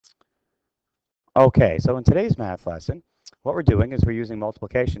Okay, so in today's math lesson, what we're doing is we're using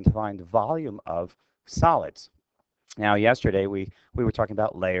multiplication to find the volume of solids. Now, yesterday we were talking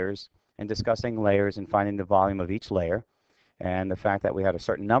about layers and discussing layers and finding the volume of each layer. And the fact that we had a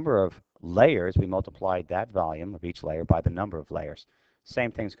certain number of layers, we multiplied that volume of each layer by the number of layers.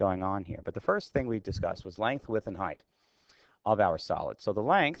 Same thing's going on here. But the first thing we discussed was length, width, and height of our solid. So the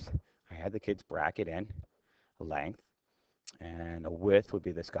length, I had the kids bracket in a length, and a width would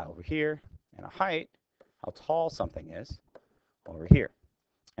be this guy over here, and a height, how tall something is, over here.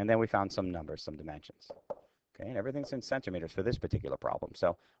 And then we found some numbers, some dimensions. Okay, and everything's in centimeters for this particular problem.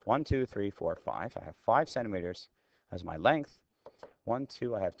 So 1, 2, 3, 4, 5. I have 5 centimeters as my length. 1,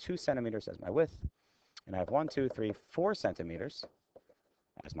 2, I have 2 centimeters as my width. And I have 1, 2, 3, 4 centimeters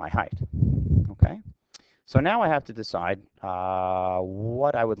as my height. Okay, so now I have to decide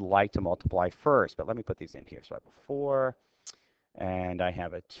what I would like to multiply first. But let me put these in here. So I have a 4, and I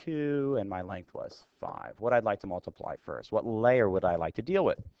have a 2, and my length was 5. What I'd like to multiply first. What layer would I like to deal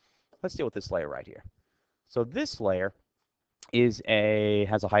with? Let's deal with this layer right here. So this layer has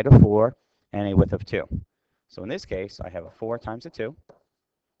a height of 4 and a width of 2. So in this case, I have a 4 times a 2.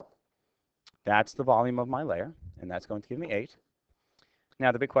 That's the volume of my layer, and that's going to give me 8.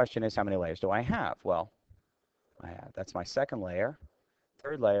 Now the big question is, how many layers do I have? Well, that's my second layer,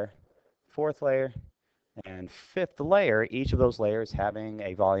 third layer, fourth layer, and fifth layer. Each of those layers having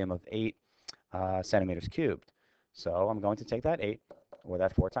a volume of 8 centimeters cubed. So I'm going to take that 8, or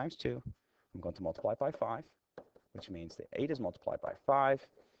that 4 times 2. I'm going to multiply it by 5, which means the 8 is multiplied by 5,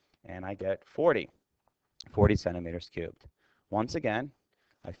 and I get 40 centimeters cubed. Once again,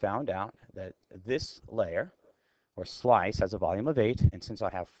 I found out that this layer, or slice, has a volume of 8, and since I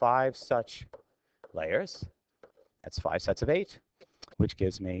have 5 such layers, that's 5 sets of 8, which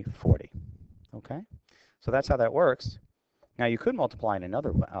gives me 40. Okay? So that's how that works. Now you could multiply in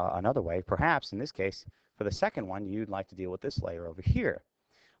another way. Perhaps in this case, for the second one, you'd like to deal with this layer over here.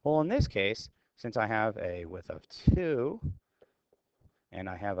 Well, in this case, since I have a width of 2, and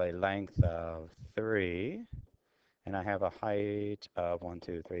I have a length of 3, and I have a height of 1,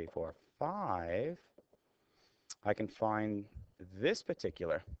 2, 3, 4, 5, I can find this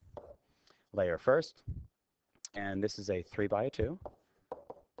particular layer first. And this is a 3 by 2,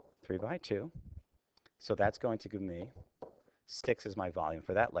 3 by 2. So that's going to give me 6 as my volume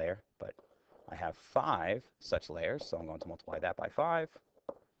for that layer. But I have 5 such layers, so I'm going to multiply that by 5.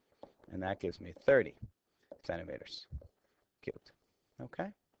 And that gives me 30 centimeters cubed. Okay?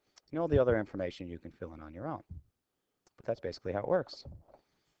 And all the other information you can fill in on your own. But that's basically how it works.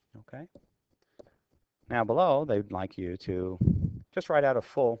 Okay? Now below, they'd like you to just write out a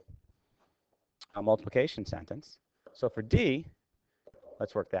full multiplication sentence. So for D,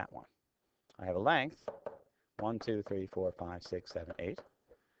 let's work that one. I have a length, 1, 2, 3, 4, 5, 6, 7, 8.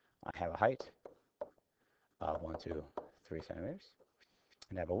 I have a height of 1, 2, 3 centimeters.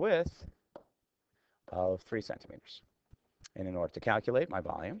 And I have a width of 3 centimeters. And in order to calculate my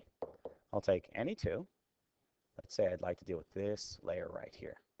volume, I'll take any two. Let's say I'd like to deal with this layer right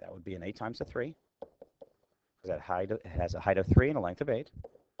here. That would be an 8 times a 3, because it has a height of 3 and a length of 8.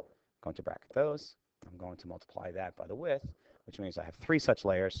 I'm going to bracket those. I'm going to multiply that by the width, which means I have 3 such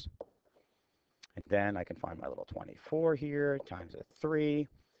layers. And then I can find my little 24 here times a 3.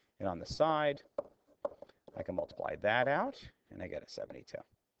 And on the side, I can multiply that out, and I get a 72.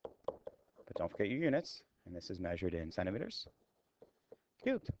 But don't forget your units, and this is measured in centimeters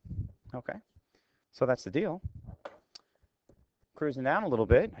cubed. Okay, so that's the deal. Cruising down a little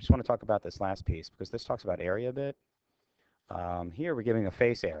bit, I just want to talk about this last piece, because this talks about area a bit. Here we're giving a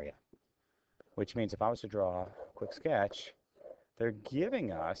face area, which means if I was to draw a quick sketch, they're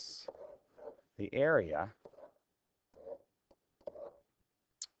giving us the area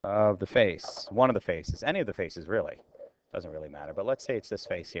of the face, one of the faces, any of the faces really, doesn't really matter, but let's say it's this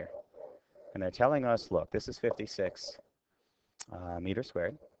face here. And they're telling us, look, this is 56 meters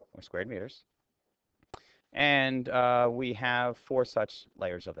squared, or squared meters. And we have 4 such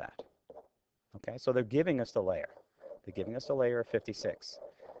layers of that. Okay, so they're giving us the layer. They're giving us a layer of 56.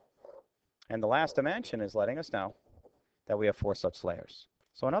 And the last dimension is letting us know that we have 4 such layers.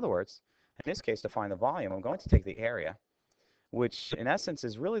 So in other words, in this case, to find the volume, I'm going to take the area, which in essence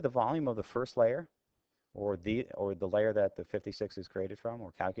is really the volume of the first layer, or the layer that the 56 is created from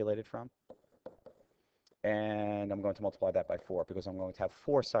or calculated from. And I'm going to multiply that by 4, because I'm going to have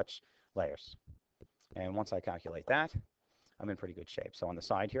 4 such layers. And once I calculate that, I'm in pretty good shape. So on the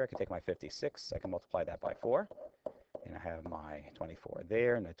side here, I can take my 56, I can multiply that by 4, and I have my 24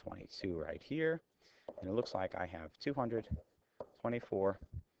 there and the 22 right here. And it looks like I have 224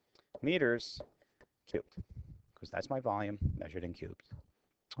 meters cubed, because that's my volume measured in cubes.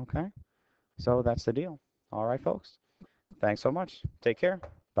 Okay? So that's the deal. All right, folks. Thanks so much. Take care.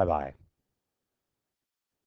 Bye-bye.